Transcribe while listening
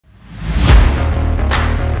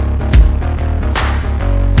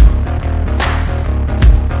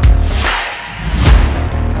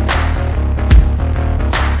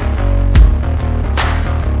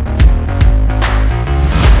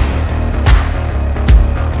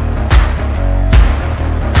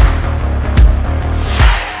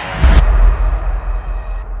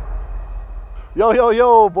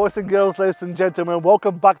Yo, boys and girls, ladies and gentlemen,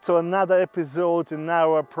 welcome back to another episode in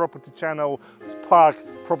our property channel, Spark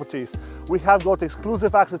Properties. We have got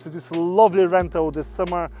exclusive access to this lovely rental this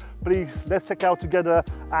summer. Please, let's check out together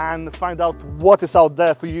and find out what is out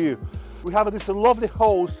there for you. We have this lovely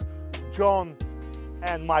host, John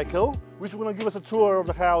and Michael, which are going to give us a tour of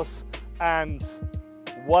the house and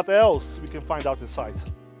what else we can find out inside.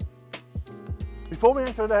 Before we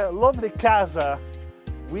enter the lovely casa,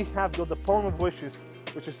 we have got the Palm of Wishes,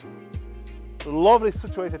 which is lovely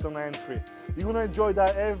situated on the entry. You're going to enjoy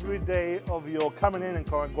that every day of your coming in and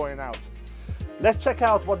going out. Let's check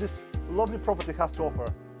out what this lovely property has to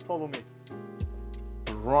offer. Follow me.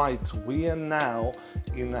 Right, we are now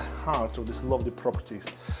in the heart of these lovely properties.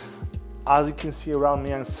 As you can see around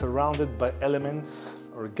me, I'm surrounded by elements,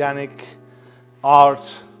 organic,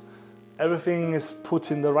 art. Everything is put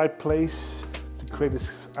in the right place to create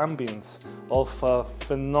this ambience of a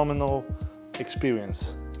phenomenal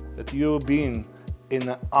experience that you've been in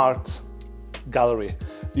an art gallery.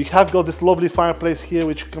 You have got this lovely fireplace here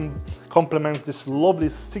which complements this lovely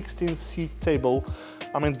 16-seat table.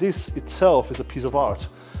 I mean, this itself is a piece of art,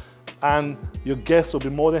 and your guests will be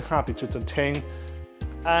more than happy to entertain.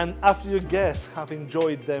 And after your guests have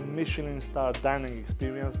enjoyed their Michelin star dining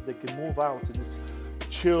experience, they can move out to this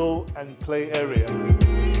chill and play area.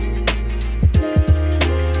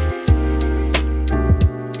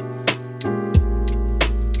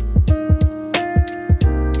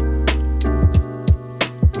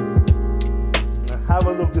 Have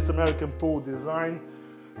a look at this American pool design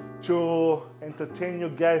to entertain your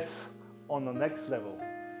guests on the next level.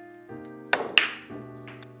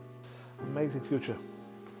 Amazing future.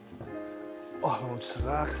 Oh, I want to just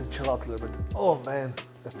relax and chill out a little bit. Oh man,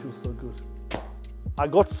 that feels so good. I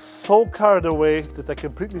got so carried away that I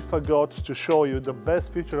completely forgot to show you the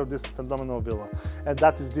best feature of this phenomenal villa, and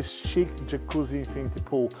that is this chic jacuzzi infinity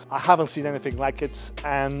pool. I haven't seen anything like it,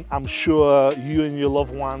 and I'm sure you and your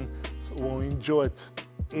loved one will enjoy it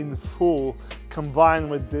in full, combined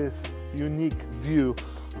with this unique view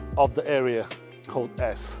of the area called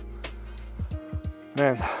Eze.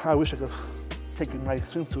 Man, I wish I could have taken my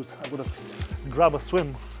swimsuits. I would have grabbed a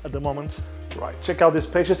swim at the moment. Right, check out this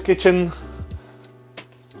spacious kitchen,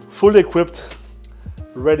 fully equipped,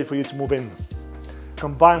 ready for you to move in.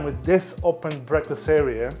 Combined with this open breakfast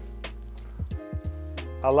area,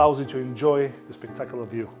 allows you to enjoy the spectacular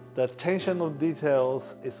view. The attention of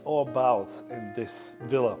details is all about in this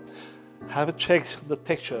villa. Have you checked the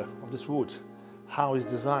texture of this wood, how it's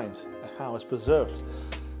designed and how it's preserved?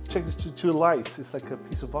 Check these two lights. It's like a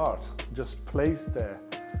piece of art just placed there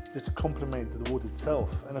just to complement the wood itself.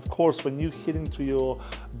 And of course, when you head into your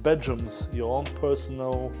bedrooms, your own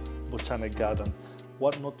personal botanic garden,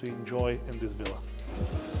 what not to enjoy in this villa.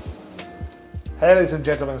 Hey, ladies and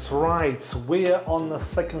gentlemen, right, we are on the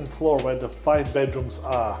second floor where the 5 bedrooms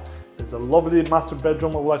are. There's a lovely master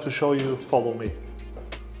bedroom I would like to show you. Follow me.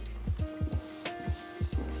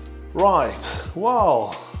 Right,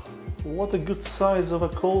 wow, what a good size of a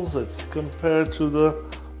closet compared to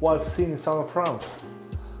what I've seen in southern France.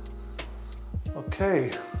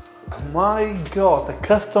 Okay, my God, a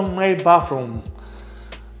custom-made bathroom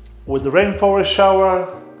with the rainforest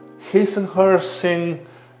shower, his and her sink,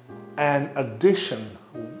 and addition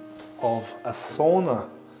of a sauna.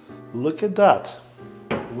 Look at that.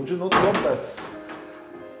 Would you not love this?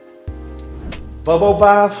 Bubble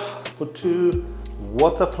bath for 2.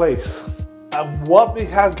 What a place. And what we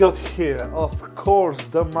have got here, of course,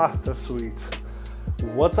 the master suite.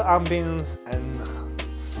 What an ambience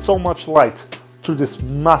and so much light through this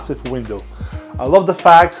massive window. I love the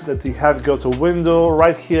fact that you have got a window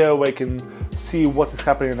right here where you can see what is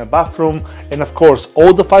happening in the bathroom, and of course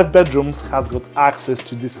all the 5 bedrooms has got access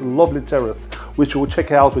to this lovely terrace, which we'll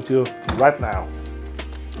check out with you right now.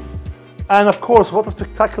 And of course, what a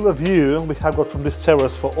spectacular view we have got from this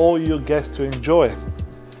terrace for all your guests to enjoy.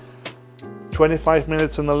 25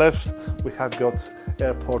 minutes on the left, we have got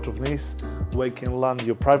Airport of Nice, where you can land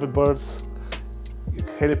your private birds, your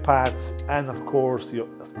helipads, and of course your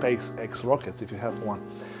SpaceX rockets if you have one.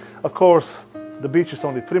 Of course, the beach is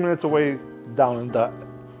only 3 minutes away down in that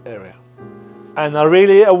area. And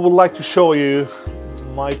I would like to show you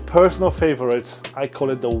my personal favorite. I call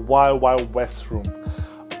it the Wild Wild West room.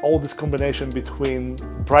 All this combination between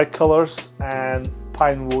bright colors and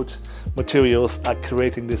pine wood materials are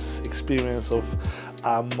creating this experience of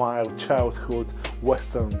my childhood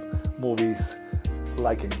Western movies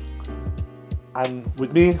liking. And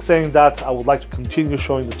with me saying that, I would like to continue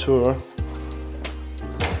showing the tour.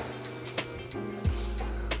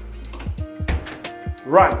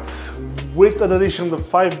 Right, with an addition of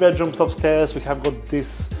 5 bedrooms upstairs, we have got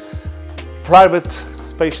this private,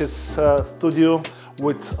 spacious studio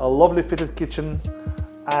with a lovely fitted kitchen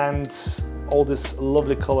and all these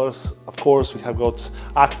lovely colors. Of course, we have got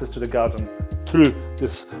access to the garden through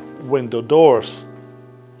these window doors.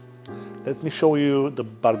 Let me show you the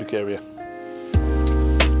barbecue area.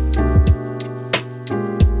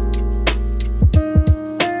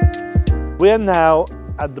 We are now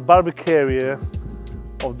at the barbecue area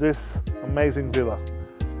of this amazing villa.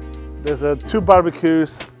 There's two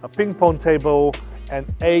barbecues, a ping pong table and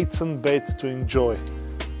 8 sunbeds to enjoy.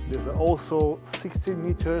 There's also 60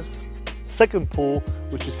 meters second pool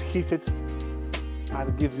which is heated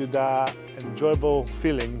and gives you that enjoyable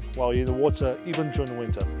feeling while you're in the water even during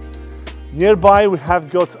winter. Nearby we have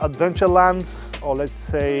got adventure lands, or let's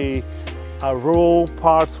say a rural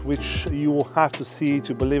part which you will have to see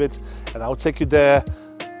to believe it, and I'll take you there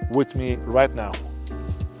with me right now.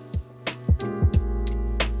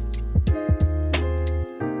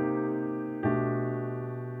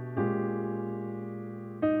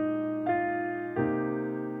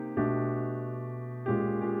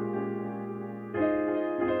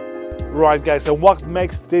 Right guys, and what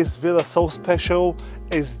makes this villa so special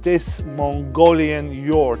is this Mongolian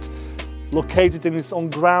yurt located in its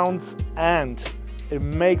own grounds, and it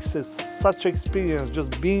makes it such an experience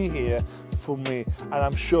just being here for me, and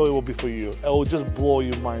I'm sure it will be for you. It will just blow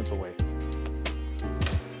your minds away.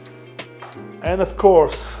 And of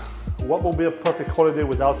course, what will be a perfect holiday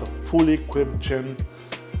without a fully equipped gym?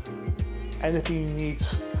 Anything you need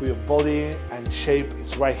for your body and shape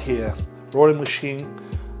is right here. Rowing machine.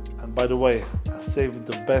 And by the way, I saved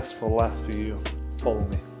the best for last for you. Follow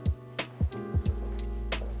me.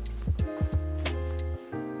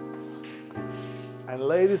 And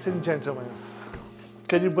ladies and gentlemen,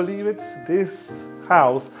 can you believe it? This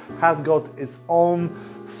house has got its own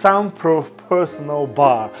soundproof personal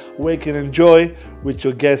bar where you can enjoy with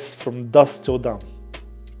your guests from dusk till dawn.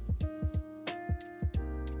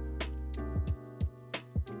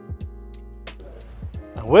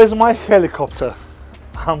 And where's my helicopter?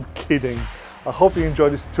 I'm kidding. I hope you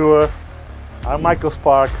enjoyed this tour. I'm Michael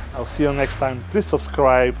Spark. I'll see you next time. Please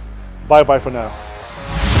subscribe. Bye bye for now.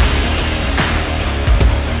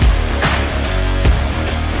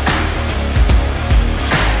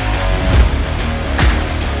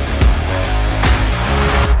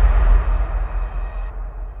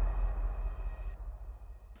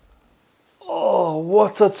 Oh,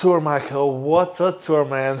 what a tour, Michael. What a tour,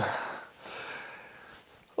 man.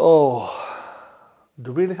 Oh.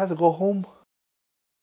 Do we really have to go home?